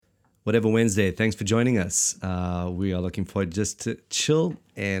Whatever Wednesday. Thanks for joining us. We are looking forward just to chill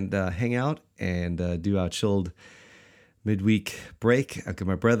and hang out and do our chilled midweek break. I got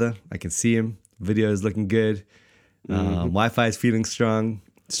my brother. I can see him. Video is looking good. Wi-Fi is feeling strong.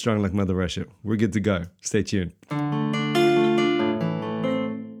 Strong like Mother Russia. We're good to go. Stay tuned.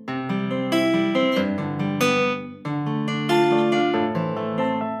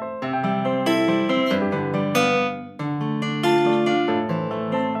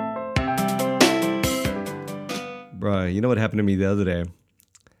 Bro, you know what happened to me the other day?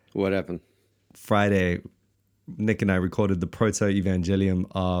 What happened? Friday, Nick and I recorded the Proto-Evangelium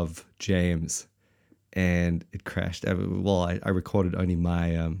of James, and it crashed. Well, I recorded only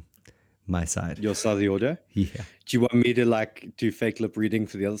my side. Your side of the audio? Yeah. Do you want me to do fake lip reading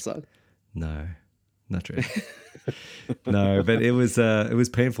for the other side? No, not really. No, but it was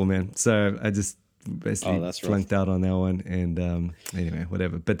painful, man. So I just basically flunked out on that one, and anyway,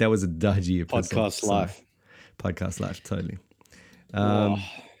 whatever. But that was a dodgy episode. Podcast life, totally.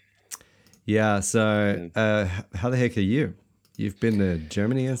 Yeah. So, how the heck are you? You've been to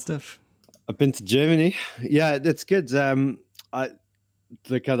Germany and stuff. I've been to Germany. Yeah, that's good. The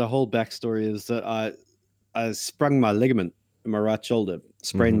whole backstory is that I sprung my ligament in my right shoulder,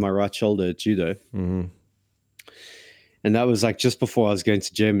 sprained my right shoulder at judo, and that was just before I was going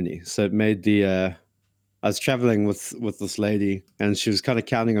to Germany. So it made I was traveling with this lady, and she was kind of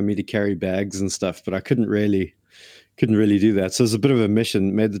counting on me to carry bags and stuff, but I couldn't really do that. So it was a bit of a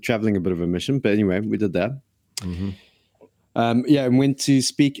mission, made the traveling a bit of a mission. But anyway, we did that. And went to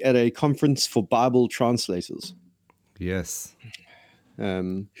speak at a conference for Bible translators. Yes.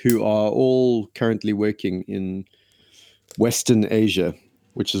 Who are all currently working in Western Asia,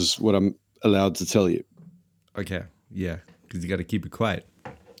 which is what I'm allowed to tell you. Okay. Yeah. Because you got to keep it quiet.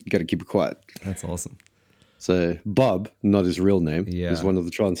 You got to keep it quiet. That's awesome. So Bob, not his real name, is one of the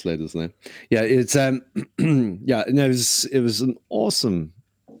translators there. Yeah, it's it was an awesome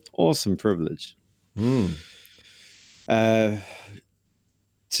privilege to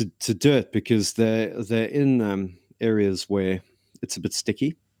do it, because they're in areas where it's a bit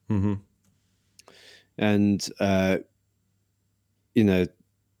sticky, and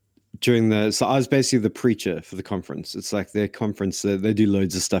so I was basically the preacher for the conference. It's like their conference, they do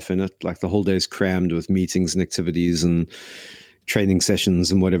loads of stuff in it. Like the whole day is crammed with meetings and activities and training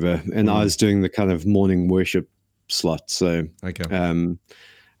sessions and whatever. And I was doing the kind of morning worship slot. So I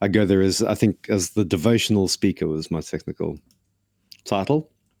go there as the devotional speaker was my technical title.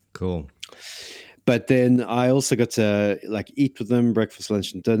 Cool. But then I also got to eat with them, breakfast,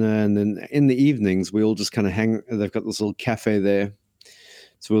 lunch, and dinner. And then in the evenings, we all just kind of hang. They've got this little cafe there.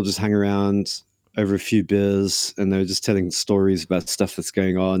 So we'll just hang around over a few beers, and they were just telling stories about stuff that's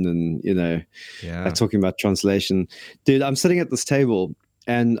going on, and talking about translation. Dude, I'm sitting at this table,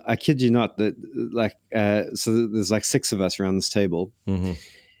 and I kid you not, that so there's 6 of us around this table,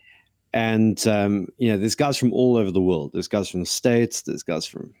 and there's guys from all over the world. There's guys from the States. There's guys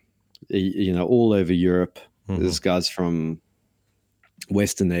from all over Europe. There's guys from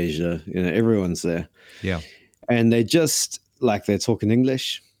Western Asia. Everyone's there. Yeah, and they just. They're talking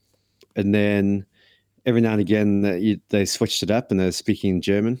English, and then every now and again they switched it up and they're speaking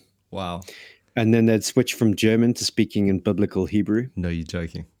German. Wow. And then they'd switch from German to speaking in biblical Hebrew. No, you're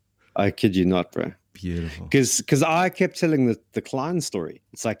joking. I kid you not, bro. Beautiful. Because I kept telling the Klein story.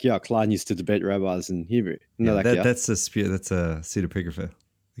 It's Klein used to debate rabbis in Hebrew. And that's a pseudepigrapha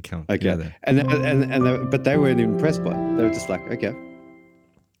account. Okay. But they weren't impressed by it. They were just okay,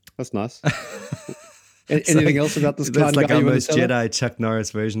 that's nice. Anything else about this Klein guy? That's almost Jedi Chuck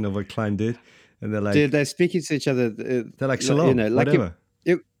Norris version of what Klein did. And they're dude, they're speaking to each other. They're like, shalom, whatever.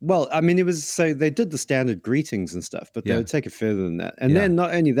 It was, so they did the standard greetings and stuff, but they would take it further than that. And then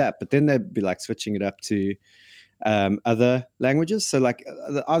not only that, but then they'd be switching it up to other languages. So I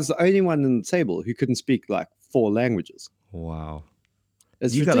was the only one on the table who couldn't speak 4 languages. Wow.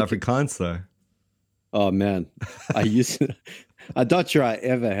 You got Afrikaans though. Oh man. I'm not sure I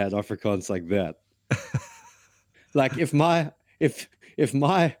ever had Afrikaans like that. If my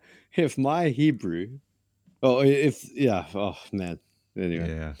Hebrew, oh man. Anyway,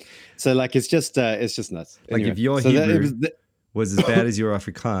 yeah. So it's just nuts. Anyway, if your Hebrew was as bad as your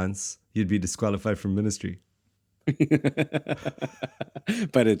Afrikaans, you'd be disqualified from ministry.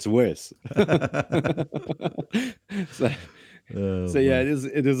 But it's worse.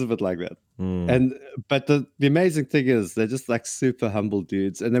 It is a bit like that. But the amazing thing is they're just super humble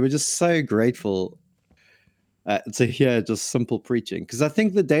dudes, and they were just so grateful to hear just simple preaching, because I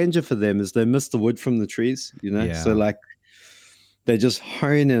think the danger for them is they miss the wood from the trees, So they just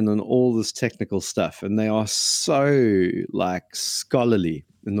hone in on all this technical stuff, and they are so like scholarly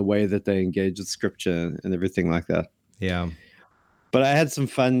in the way that they engage with scripture and everything like that. Yeah. But I had some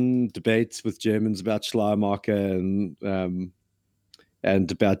fun debates with Germans about Schleiermacher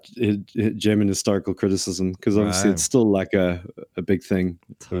and about German historical criticism, because obviously Right. it's still like a big thing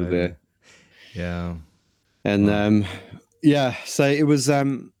over Totally. there. Yeah. And yeah, so it was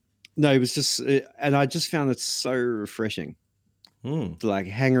no, it was just, and I just found it so refreshing Mm. to like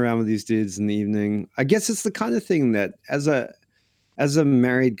hang around with these dudes in the evening. I guess it's the kind of thing that as a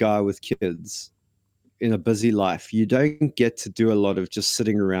married guy with kids in a busy life, you don't get to do a lot of just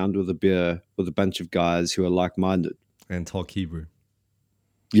sitting around with a beer with a bunch of guys who are like-minded. And talk Hebrew.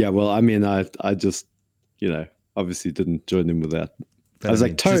 Yeah, well, I mean, I just, obviously didn't join in with that. But I was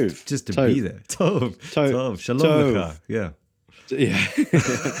like, Tov. just to Tov. be there. Tov. Tov. Tov. Shalom Tov. lecha. Yeah. Yeah.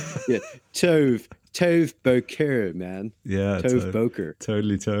 Yeah. Tov Boker, man. Yeah. Tov Boker.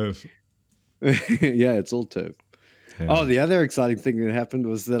 Totally Tov. Yeah, it's all Tov. Yeah. Oh, the other exciting thing that happened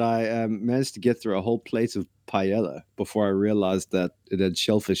was that I managed to get through a whole plate of paella before I realized that it had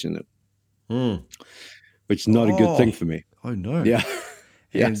shellfish in it, which is not a good thing for me. Oh no. Yeah.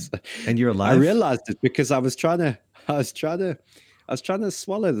 And, Yes. and you're alive? I realized it because I was trying to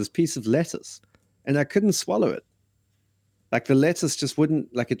swallow this piece of lettuce, and I couldn't swallow it. Like the lettuce just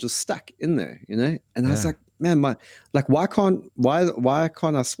wouldn't, like it just stuck in there, And I was like, man, why can't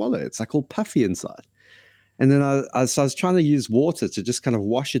I swallow it? It's like all puffy inside. And then I was trying to use water to just kind of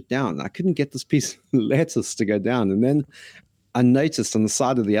wash it down. I couldn't get this piece of lettuce to go down. And then I noticed on the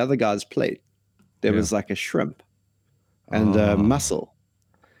side of the other guy's plate, there was like a shrimp and a mussel.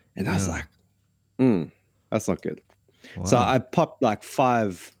 And I was like, that's not good. Wow. So I popped like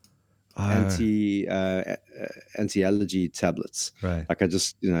 5 anti-allergy tablets. Right. Like I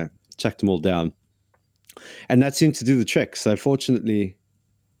just, checked them all down. And that seemed to do the trick. So fortunately,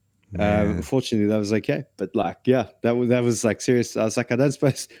 that was okay. But like, yeah, that was like serious. I was like, I don't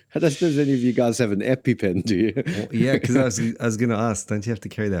suppose any of you guys have an EpiPen, do you? Well, yeah, because I was gonna ask, don't you have to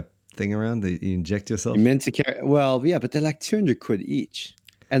carry that thing around that you inject yourself? You're meant to carry. Well, yeah, but they're like 200 quid each,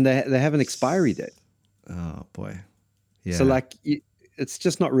 and they have an expiry date. Oh boy. Yeah. So like, it's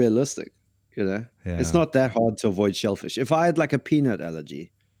just not realistic. Yeah. It's not that hard to avoid shellfish. If I had like a peanut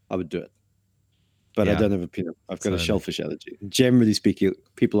allergy, I would do it. But I don't have a peanut. I've got a shellfish allergy. Generally speaking,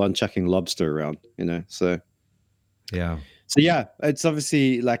 people aren't chucking lobster around, So yeah. So yeah, it's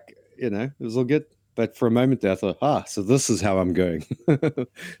obviously like, it was all good. But for a moment there, I thought, so this is how I'm going.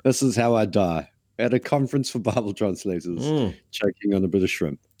 This is how I die at a conference for Bible translators, choking on a bit of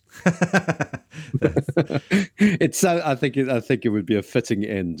shrimp. It's so. I think it would be a fitting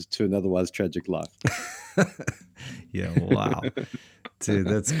end to an otherwise tragic life. Yeah. Wow, dude,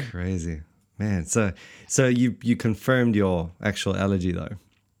 that's crazy. Man, so you confirmed your actual allergy though?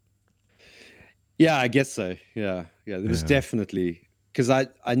 Yeah, I guess so. Yeah. There was definitely, because I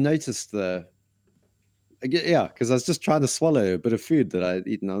noticed because I was just trying to swallow a bit of food that I'd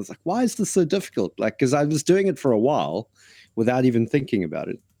eaten. I was like, why is this so difficult? Like, because I was doing it for a while without even thinking about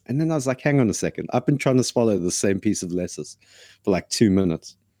it. And then I was like, hang on a second. I've been trying to swallow the same piece of lettuce for like 2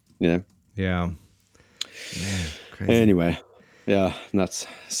 minutes, Yeah. Man, crazy. Anyway. Yeah, nuts.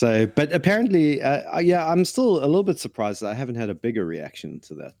 So, but apparently, I'm still a little bit surprised that I haven't had a bigger reaction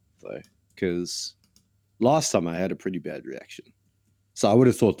to that, though, because last time I had a pretty bad reaction. So I would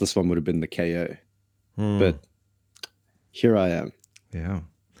have thought this one would have been the KO. But here I am. Yeah.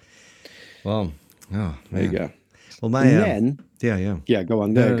 Well, oh, there you go. Well, my yeah, go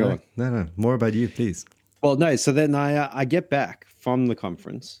on. Go on. No, more about you, please. Well, no. So then I get back from the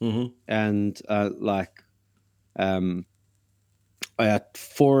conference, and at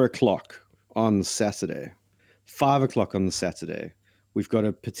 4 o'clock on Saturday, 5 o'clock on the Saturday, we've got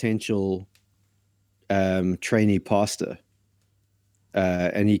a potential trainee pastor.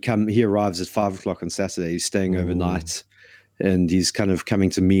 And he arrives at 5 o'clock on Saturday. He's staying overnight, and he's kind of coming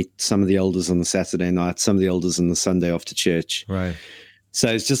to meet some of the elders on the Saturday night, some of the elders on the Sunday after church. Right. So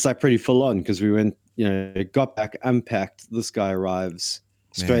it's just like pretty full on, because we went, got back, unpacked. This guy arrives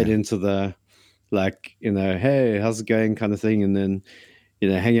straight into the, hey, how's it going kind of thing. And then,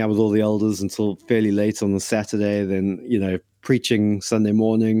 hang out with all the elders until fairly late on the Saturday, then, preaching Sunday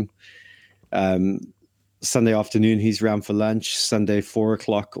morning. Sunday afternoon, he's around for lunch. Sunday, 4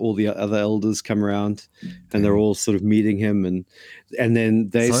 o'clock, all the other elders come around, and they're all sort of meeting him, and then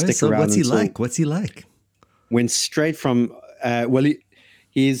they stick around. What's he like? Went straight from,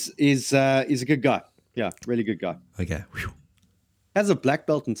 he's a good guy. Yeah, really good guy. Okay. Has a black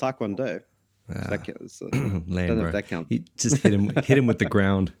belt in Taekwondo. Lame, don't know bro. if that counts. He just hit him with the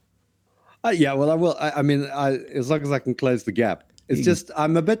ground. Yeah, well, I will. I mean, as long as I can close the gap. It's just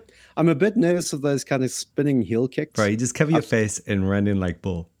I'm a bit nervous of those kind of spinning heel kicks. Bro, you just cover your face and run in like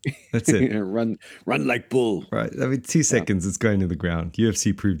bull. That's it. run like bull. Right. I mean, 2 seconds, it's going to the ground.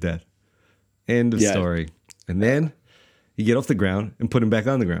 UFC proved that. End of story. And then you get off the ground and put him back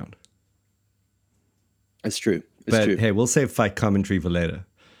on the ground. It's true. But hey, we'll save fight commentary for later.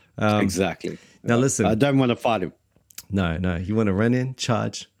 Exactly. Now listen. I don't want to fight him. No. You want to run in,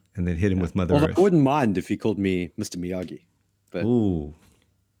 charge, and then hit him with Mother Earth. I wouldn't mind if he called me Mr. Miyagi. But ooh.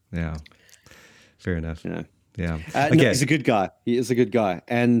 Yeah. Fair enough. Yeah. Okay. No, he's a good guy. He is a good guy.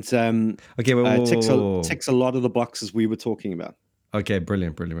 And ticks a lot of the boxes we were talking about. Okay,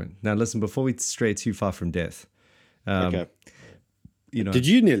 brilliant. Now listen, before we stray too far from death. Okay. Did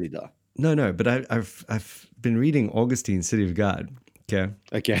you nearly die? No, but I've been reading Augustine's City of God.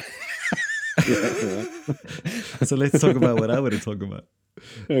 Okay. So let's talk about what I want to talk about.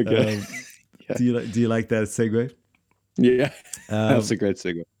 Okay. Do you like that segue? Yeah, that's a great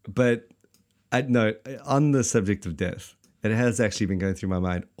segue. But on the subject of death, it has actually been going through my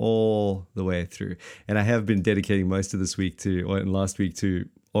mind all the way through, and I have been dedicating most of this week last week to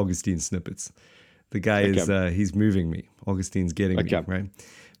Augustine snippets. The guy is he's moving me. Augustine's getting me, right?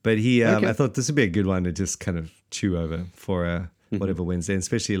 But I thought this would be a good one to just kind of chew over for whatever Wednesday, and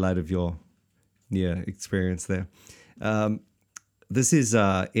especially in light of your near experience there. This is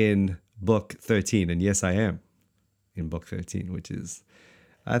in book 13, and yes, I am in book 13, which is,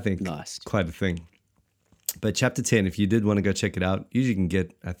 I think, quite a thing. But chapter 10, if you did want to go check it out, usually you can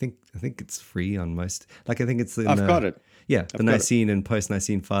get, I think it's free on most, I think it's I've got it. Yeah, the Nicene and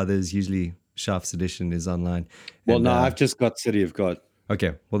post-Nicene Fathers, usually Schaff's edition is online. Well, no, I've just got City of God.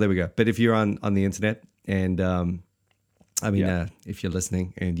 Okay, well, there we go. But if you're on the internet, and if you're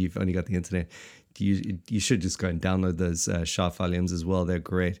listening and you've only got the internet, you should just go and download those Schaff volumes as well. They're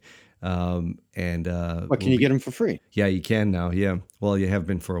great. Can you get them for free? Yeah, you can now. Yeah, well, you have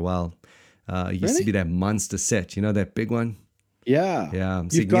been for a while. It used to be that monster set, that big one. Yeah.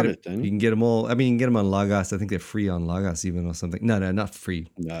 So you've got it. You can get them all. I mean, you can get them on Logos. I think they're free on Logos even or something. No, not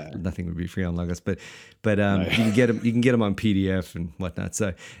free. No. Nothing would be free on Logos, but you can get them. You can get them on PDF and whatnot.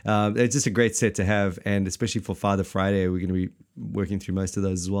 So it's just a great set to have, and especially for Father Friday, we're going to be working through most of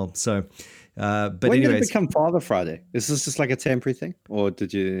those as well. So, but when anyways, did it become Father Friday? Is this just like a temporary thing, or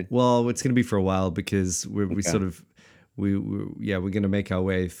did you? Well, it's going to be for a while because we're going to make our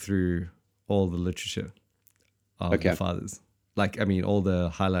way through all the literature of the fathers. All the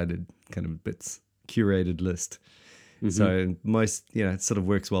highlighted kind of bits, curated list. Mm-hmm. So most, it sort of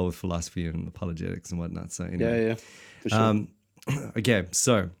works well with philosophy and apologetics and whatnot. So anyway. Yeah, for sure. Okay,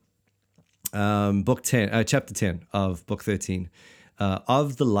 so book 10, chapter 10 of book 13,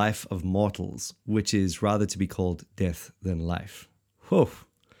 of the life of mortals, which is rather to be called death than life. Whoa.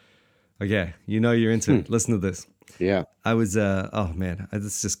 Okay, you're into it. Listen to this. Yeah. I was,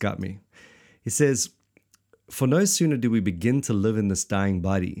 this just got me. He says, for no sooner do we begin to live in this dying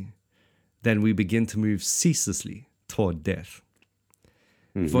body than we begin to move ceaselessly toward death.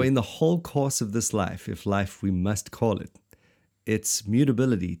 Mm-hmm. For in the whole course of this life, if life we must call it, its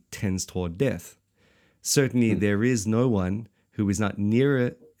mutability tends toward death. Certainly there is no one who is not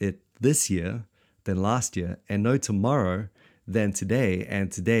nearer it this year than last year, and no tomorrow than today,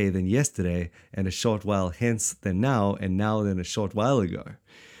 and today than yesterday, and a short while hence than now, and now than a short while ago.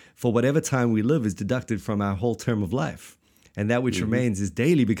 For whatever time we live is deducted from our whole term of life, and that which remains is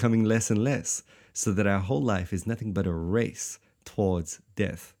daily becoming less and less, so that our whole life is nothing but a race towards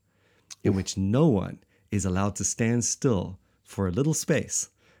death, in which no one is allowed to stand still for a little space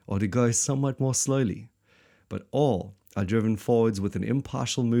or to go somewhat more slowly, but all are driven forwards with an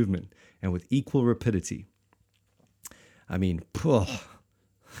impartial movement and with equal rapidity. I mean, how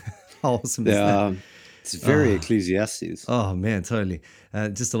awesome is that? It's very Ecclesiastes. Oh, man, totally.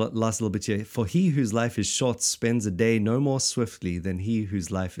 Just last little bit here. For he whose life is short spends a day no more swiftly than he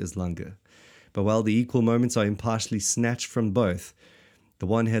whose life is longer. But while the equal moments are impartially snatched from both, the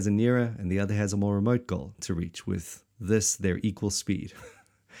one has a nearer and the other has a more remote goal to reach with this their equal speed.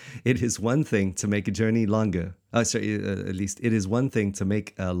 It is one thing to make a journey longer. At least it is one thing to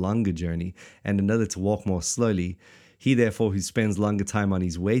make a longer journey and another to walk more slowly. He, therefore, who spends longer time on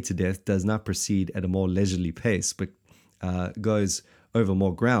his way to death does not proceed at a more leisurely pace, but goes over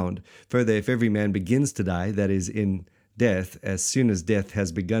more ground. Further, if every man begins to die, that is, in death, as soon as death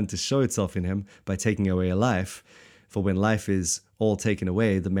has begun to show itself in him by taking away a life, for when life is all taken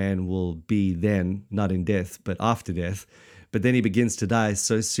away, the man will be then, not in death, but after death. But then he begins to die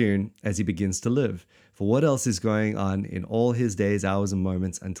so soon as he begins to live. For what else is going on in all his days, hours, and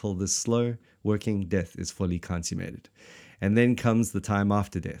moments until this slow working death is fully consummated? And then comes the time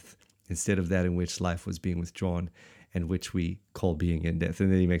after death, instead of that in which life was being withdrawn, and which we call being in death.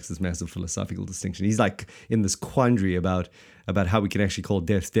 And then he makes this massive philosophical distinction. He's like in this quandary about how we can actually call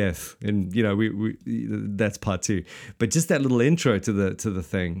death. And, you know, we that's part 2. But just that little intro to the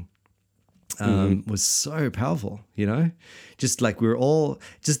thing was so powerful, you know? Just like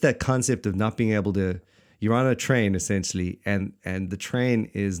just that concept of not being able to, you're on a train essentially, and the train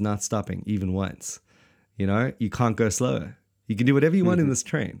is not stopping even once. You know, you can't go slower. You can do whatever you want in this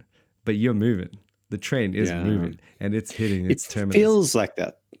train, but you're moving. The train is moving, and it's hitting its terminus. It feels like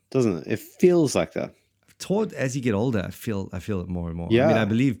that, doesn't it? It feels like that. As you get older, I feel it more and more. Yeah. I mean, I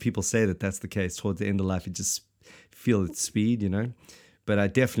believe people say that that's the case. Towards the end of life, you just feel its speed, you know. But I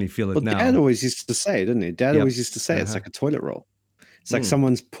definitely feel it now. Dad always used to say, didn't he? Dad always used to say it's like a toilet roll. It's like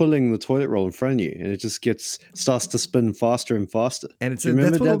someone's pulling the toilet roll in front of you, and it just starts to spin faster and faster. And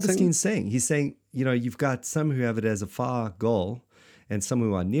that's what Augustine's saying. He's saying, you know, you've got some who have it as a far goal, and some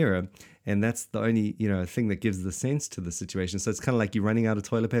who are nearer, and that's the only, you know, thing that gives the sense to the situation. So it's kind of like you're running out of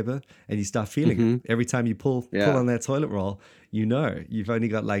toilet paper, and you start feeling it every time you pull on that toilet roll. You know, you've only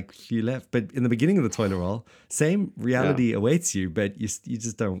got like a few left. But in the beginning of the toilet roll, same reality awaits you, but you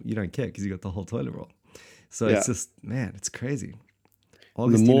just don't care because you got the whole toilet roll. So it's just, man, it's crazy.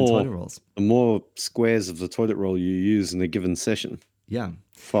 The more squares of the toilet roll you use in a given session,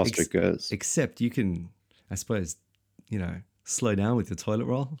 faster it goes. Except you can, I suppose, you know, slow down with your toilet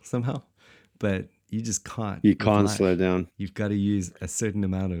roll somehow, but you just can't. You can't slow down. You've got to use a certain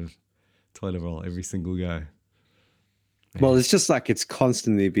amount of toilet roll every single go. Man. Well, it's just like it's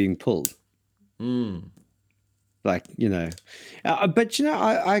constantly being pulled. Like, you know, but you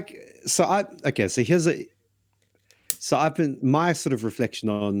know, so I've been, my sort of reflection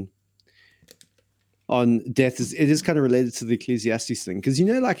on death is kind of related to the Ecclesiastes thing. Because, you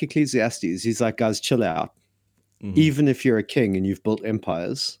know, like Ecclesiastes, he's like, guys, chill out. Even if you're a king and you've built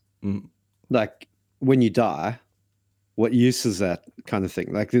empires, like when you die, what use is that kind of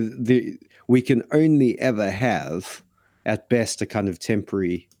thing? Like we can only ever have at best a kind of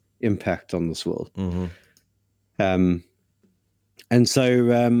temporary impact on this world. And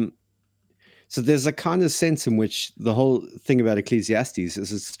so, so there's a kind of sense in which the whole thing about Ecclesiastes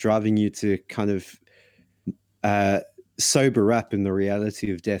is it's driving you to kind of sober up in the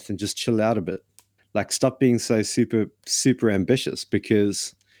reality of death and just chill out a bit. Like stop being so super, super ambitious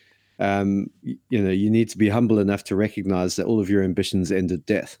because, you know, you need to be humble enough to recognize that all of your ambitions end at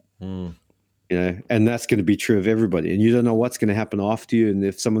death. You know, and that's going to be true of everybody. And you don't know what's going to happen after you, and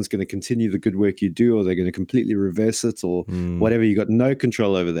if someone's going to continue the good work you do, or they're going to completely reverse it, or whatever. You got no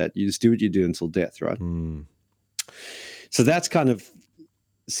control over that. You just do what you do until death, right? So that's kind of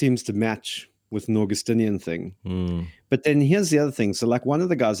seems to match with an Augustinian thing. But then here's the other thing. So, like one of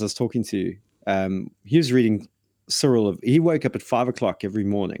the guys I was talking to, he was reading Cyril. He woke up at 5 o'clock every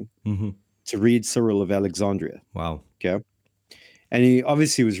morning to read Cyril of Alexandria. Wow. Okay. And he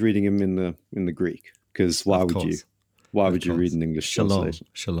obviously was reading him in the Greek, because why would you read an English translation?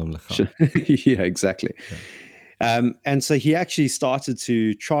 Shalom lecha. Yeah, exactly. Yeah. And so he actually started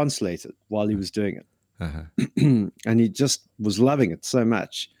to translate it while he was doing it. And he just was loving it so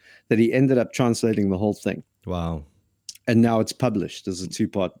much that he ended up translating the whole thing. Wow. And now it's published as a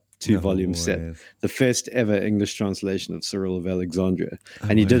two-volume set. The first ever English translation of Cyril of Alexandria.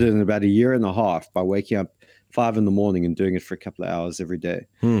 And he did it in about a year and a half by waking up 5 a.m. and doing it for a couple of hours every day.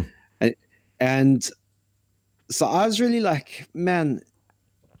 And so I was really like, man,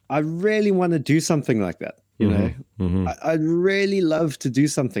 I really want to do something like that. You know, I'd really love to do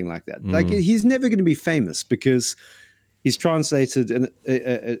something like that. Like he's never going to be famous because he's translated, and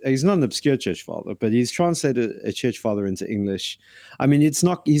he's not an obscure church father, but he's translated a church father into English. I mean, he's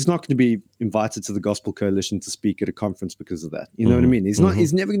not going to be invited to the Gospel Coalition to speak at a conference because of that. You know what I mean? He's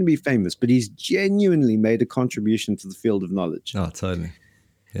never going to be famous, but he's genuinely made a contribution to the field of knowledge. Oh, totally.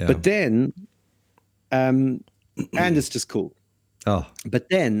 Yeah. But then, and it's just cool. Oh, but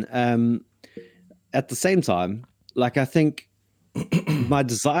then, at the same time, like I think my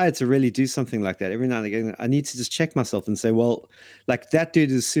desire to really do something like that every now and again, I need to just check myself and say, well, like that dude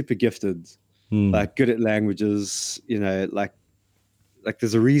is super gifted, like good at languages, you know, like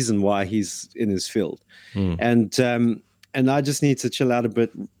there's a reason why he's in his field. And I just need to chill out a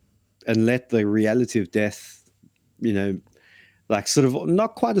bit and let the reality of death, you know, like sort of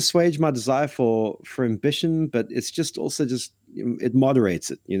not quite assuage my desire for ambition, but it's just also just, it moderates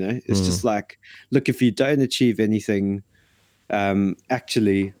it, you know, it's just like, look, if you don't achieve anything,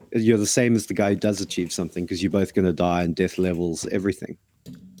 actually you're the same as the guy who does achieve something, because you're both going to die, and death levels everything.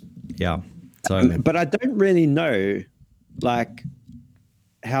 Yeah. Totally. But I don't really know like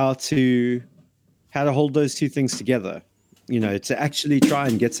how to hold those two things together, you know, to actually try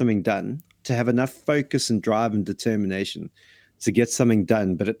and get something done to have enough focus and drive and determination to get something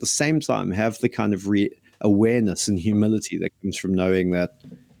done, but at the same time have the kind of awareness and humility that comes from knowing that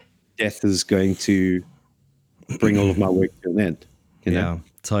death is going to bring all of my work to an end. You know? Yeah,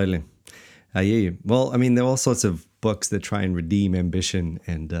 totally. I hear you. Well, I mean, there are all sorts of books that try and redeem ambition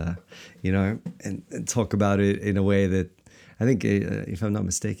and, and talk about it in a way that I think, if I'm not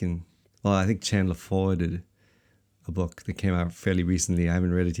mistaken, well, I think Chandler forwarded a book that came out fairly recently. I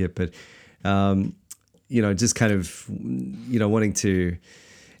haven't read it yet, but, just kind of, wanting to,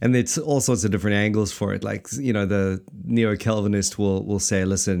 and it's all sorts of different angles for it. Like, the neo-Calvinist will say,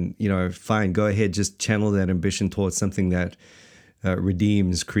 listen, fine, go ahead, just channel that ambition towards something that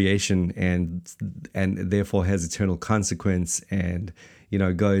redeems creation and therefore has eternal consequence and,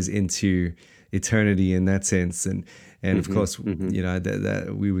 goes into eternity in that sense. And of course,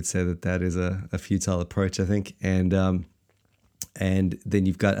 that we would say that is a futile approach, I think. And then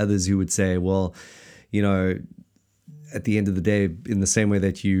you've got others who would say, well, at the end of the day, in the same way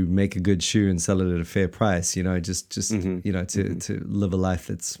that you make a good shoe and sell it at a fair price, to live a life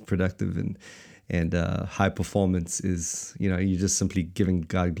that's productive and high performance is, you're just simply giving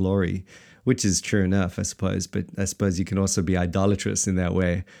God glory, which is true enough, I suppose. But I suppose you can also be idolatrous in that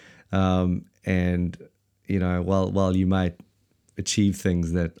way. While you might achieve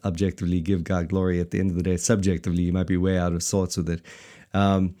things that objectively give God glory, at the end of the day, subjectively, you might be way out of sorts with it.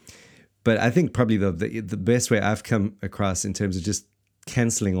 But I think probably the best way I've come across in terms of just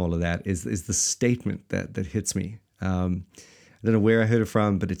canceling all of that is the statement that hits me. I don't know where I heard it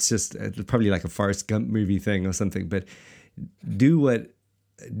from, but it's just probably like a Forrest Gump movie thing or something. But do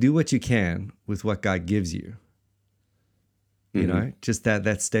what you can with what God gives you. Just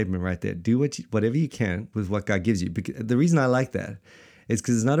that statement right there. Do whatever you can with what God gives you. Because the reason I like that is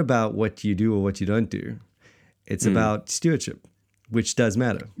because it's not about what you do or what you don't do. It's about stewardship, which does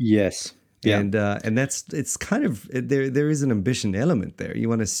matter. Yes. Yeah. And it's kind of, there is an ambition element there. You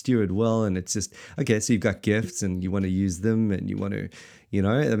want to steward well, and it's just, okay, so you've got gifts and you want to use them and you want to,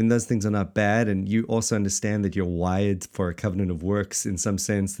 those things are not bad. And you also understand that you're wired for a covenant of works in some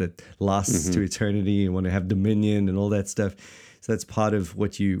sense that lasts to eternity. You want to have dominion and all that stuff. So that's part of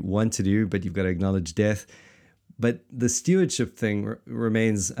what you want to do, but you've got to acknowledge death. But the stewardship thing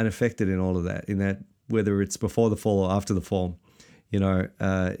remains unaffected in all of that, in that whether it's before the fall or after the fall,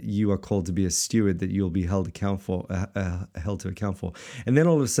 you are called to be a steward that you'll be held to account for. And then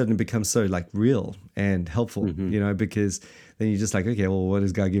all of a sudden it becomes so like real and helpful, because then you're just like, okay, well, what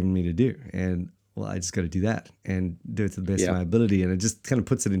has God given me to do? And well, I just got to do that and do it to the best of my ability. And it just kind of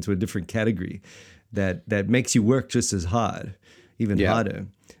puts it into a different category that makes you work just as hard, even harder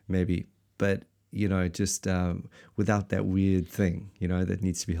maybe, but just without that weird thing, that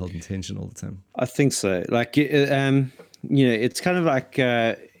needs to be held in tension all the time. I think so. Like, it's kind of like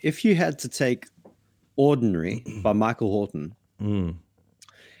if you had to take Ordinary by Michael Horton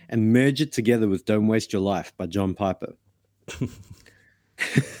and merge it together with Don't Waste Your Life by John Piper.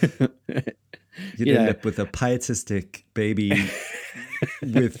 You'd end up with a pietistic baby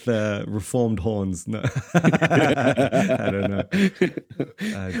with reformed horns. No, I don't know.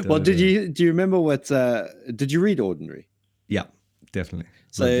 Do you remember what? Did you read Ordinary? Yeah, definitely.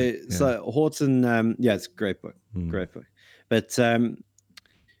 So Horton, it's a great book, great book. But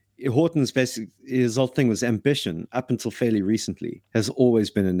Horton's his whole thing was ambition. Up until fairly recently, has always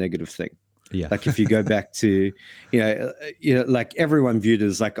been a negative thing. Yeah. Like if you go back to, like everyone viewed it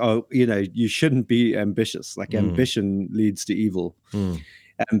as like, oh, you shouldn't be ambitious. Like ambition leads to evil.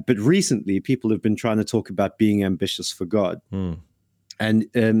 But recently, people have been trying to talk about being ambitious for God. And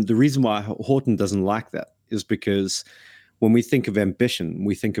the reason why Horton doesn't like that is because when we think of ambition,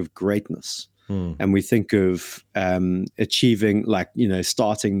 we think of greatness. And we think of achieving, like,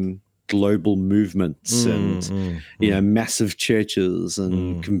 starting global movements and massive churches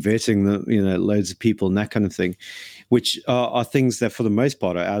and converting loads of people and that kind of thing, which are things that for the most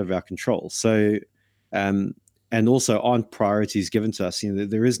part are out of our control. So and also aren't priorities given to us.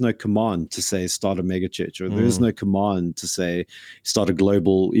 There is no command to say start a mega church, or there is no command to say start a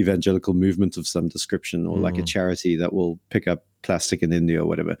global evangelical movement of some description, or like a charity that will pick up plastic in India or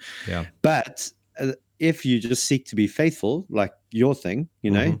whatever. Yeah. But if you just seek to be faithful, like your thing,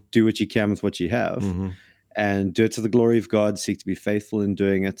 do what you can with what you have, and do it to the glory of God, seek to be faithful in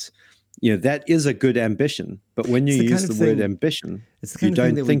doing it. That is a good ambition. But when you use the word ambition, you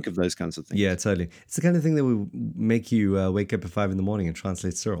don't think of those kinds of things. Yeah, totally. It's the kind of thing that will make you wake up at 5 a.m. and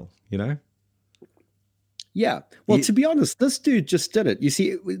translate Cyril, Yeah. Well, to be honest, this dude just did it. You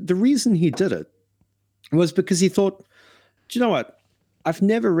see, the reason he did it was because he thought, do you know what? I've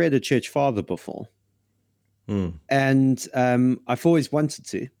never read a church father before. And I've always wanted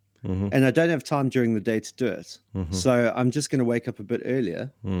to. and I don't have time during the day to do it. So I'm just going to wake up a bit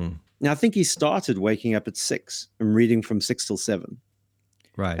earlier. Now, I think he started waking up at 6 and reading from 6 till 7.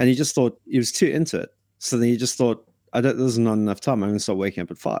 Right. And he just thought he was too into it. So then he just thought, there's not enough time. I'm going to start waking up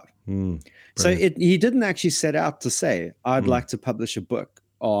at 5. So he didn't actually set out to say, I'd like to publish a book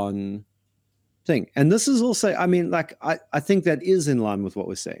on thing. And this is also, I mean, like, I think that is in line with what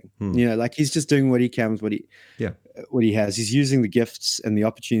we're saying. You know, like, he's just doing what he can with what he has. He's using the gifts and the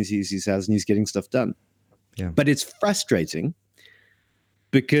opportunities he has, and he's getting stuff done. Yeah. But it's frustrating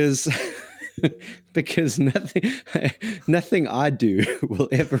because because nothing I do will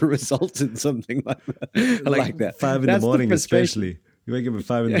ever result in something like that. like that. 5 in the morning, especially. You wake up at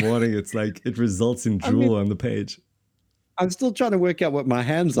 5 in the morning, it's like it results in drool on the page. I'm still trying to work out what my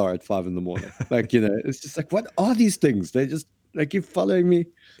hands are at 5 in the morning. Like, you know, it's just like, what are these things? They just, they keep following me.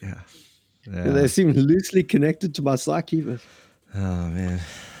 Yeah. They seem loosely connected to my psyche. But oh, man.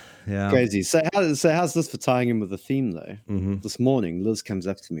 Yeah. Crazy. So how's this for tying in with the theme, though? This morning, Liz comes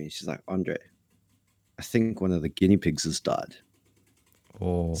up to me. She's like, Andre, I think one of the guinea pigs has died.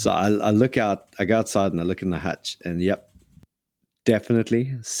 Oh. So I look out, I go outside and I look in the hatch, and yep,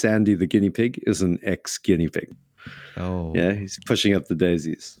 definitely Sandy the guinea pig is an ex-guinea pig. Oh. Yeah, he's pushing up the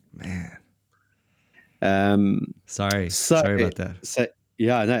daisies. Man. Sorry about that. So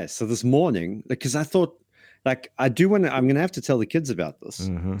yeah, I know. So this morning, because I thought, like, I'm going to have to tell the kids about this.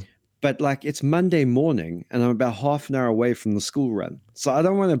 But like, it's Monday morning and I'm about half an hour away from the school run. So I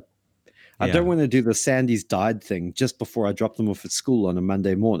don't want to do the Sandy's died thing just before I drop them off at school on a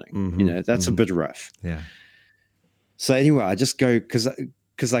Monday morning. You know, that's a bit rough. Yeah. So anyway, I just go because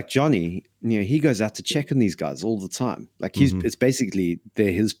like Johnny, you know, he goes out to check on these guys all the time. Like it's basically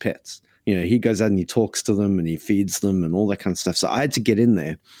they're his pets. You know, he goes out and he talks to them and he feeds them and all that kind of stuff. So I had to get in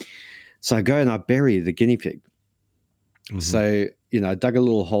there. So I go and I bury the guinea pig. So, you know, I dug a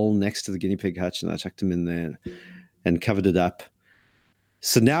little hole next to the guinea pig hutch and I chucked him in there and covered it up.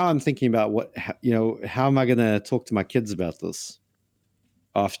 So now I'm thinking about how am I going to talk to my kids about this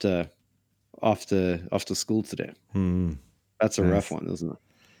after school today? That's a rough one, isn't it?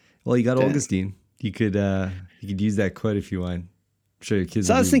 Well, you got Augustine. You could use that quote if you want. I'm sure your kids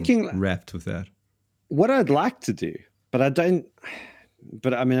so I was thinking, wrapped with that. What I'd like to do, but I don't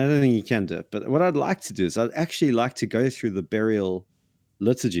think you can do it. But what I'd like to do is I'd actually like to go through the burial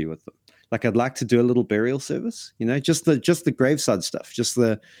liturgy with them. Like, I'd like to do a little burial service, you know, just the graveside stuff,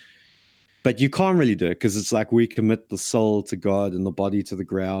 but you can't really do it because it's like we commit the soul to God and the body to the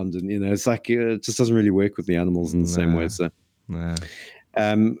ground. And, you know, it's like, it just doesn't really work with the animals in the same way. So,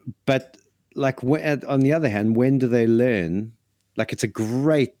 but like on the other hand, when do they learn? Like, it's a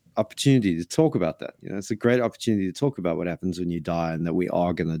great opportunity to talk about that. You know, it's a great opportunity to talk about what happens when you die and that we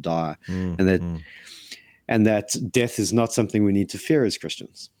are going to die and that death is not something we need to fear as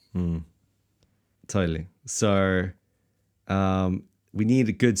Christians. Totally. So we need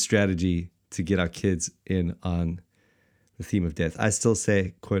a good strategy to get our kids in on the theme of death. I still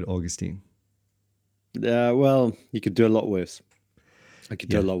say, quote Augustine. Well, you could do a lot worse. I could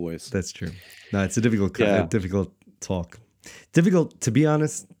do a lot worse. That's true. No, it's a difficult talk. Difficult, to be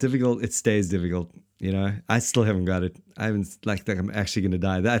honest, difficult. It stays difficult. You know, I still haven't got it. I haven't like I'm actually going to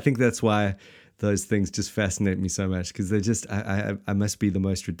die. I think that's why those things just fascinate me so much, because they're just, I must be the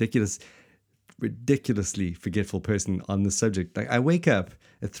most ridiculously forgetful person on the subject. Like, I wake up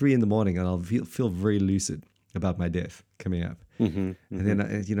at 3 a.m. and I'll feel very lucid about my death coming up. And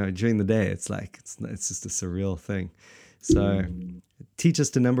then, you know, during the day, it's like, it's just a surreal thing. So teach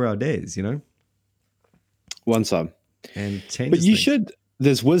us to number our days, you know? One time. And change. But you should,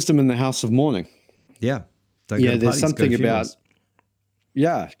 there's wisdom in the house of mourning. Yeah. There's something about,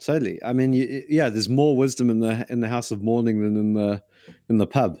 yeah, totally. I mean, there's more wisdom in the house of mourning than in the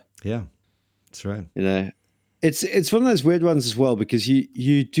pub. Yeah, that's right. You know, it's one of those weird ones as well, because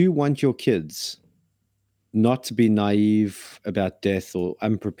you do want your kids not to be naive about death or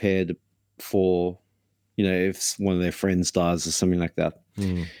unprepared for, you know, if one of their friends dies or something like that.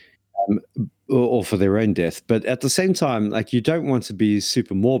 Or for their own death. But at the same time, like, you don't want to be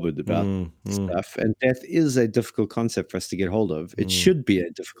super morbid about stuff. And death is a difficult concept for us to get hold of. It should be a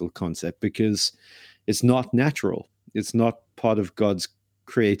difficult concept because it's not natural. It's not part of God's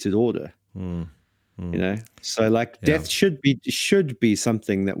created order. You know? So like death should be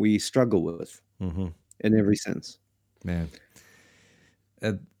something that we struggle with in every sense. Man.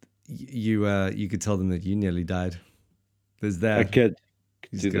 You could tell them that you nearly died. There's that. I could.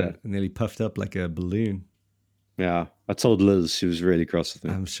 He's got nearly puffed up like a balloon. Yeah, I told Liz, she was really cross with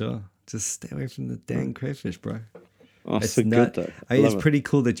me. I'm sure. Just stay away from the dang crayfish, bro. Oh, it's so good though. It's pretty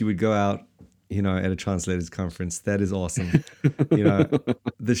cool that you would go out, at a translators conference. That is awesome.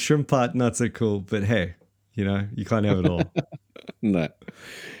 The shrimp part, not so cool, but hey, you can't have it all. No,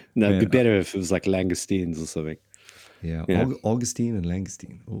 it'd be better if it was like langoustines or something. Yeah. Augustine and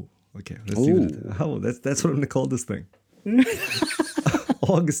Langostine. Oh, okay. Let's leave it at that. Oh, that's what I'm going to call this thing.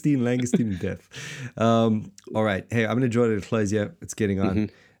 Augustine, Langostine, and death. All right. Hey, I'm going to draw it to close. Yeah, it's getting on.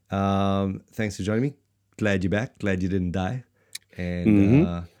 Thanks for joining me. Glad you're back. Glad you didn't die.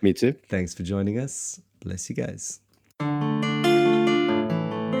 And Me too. Thanks for joining us. Bless you guys.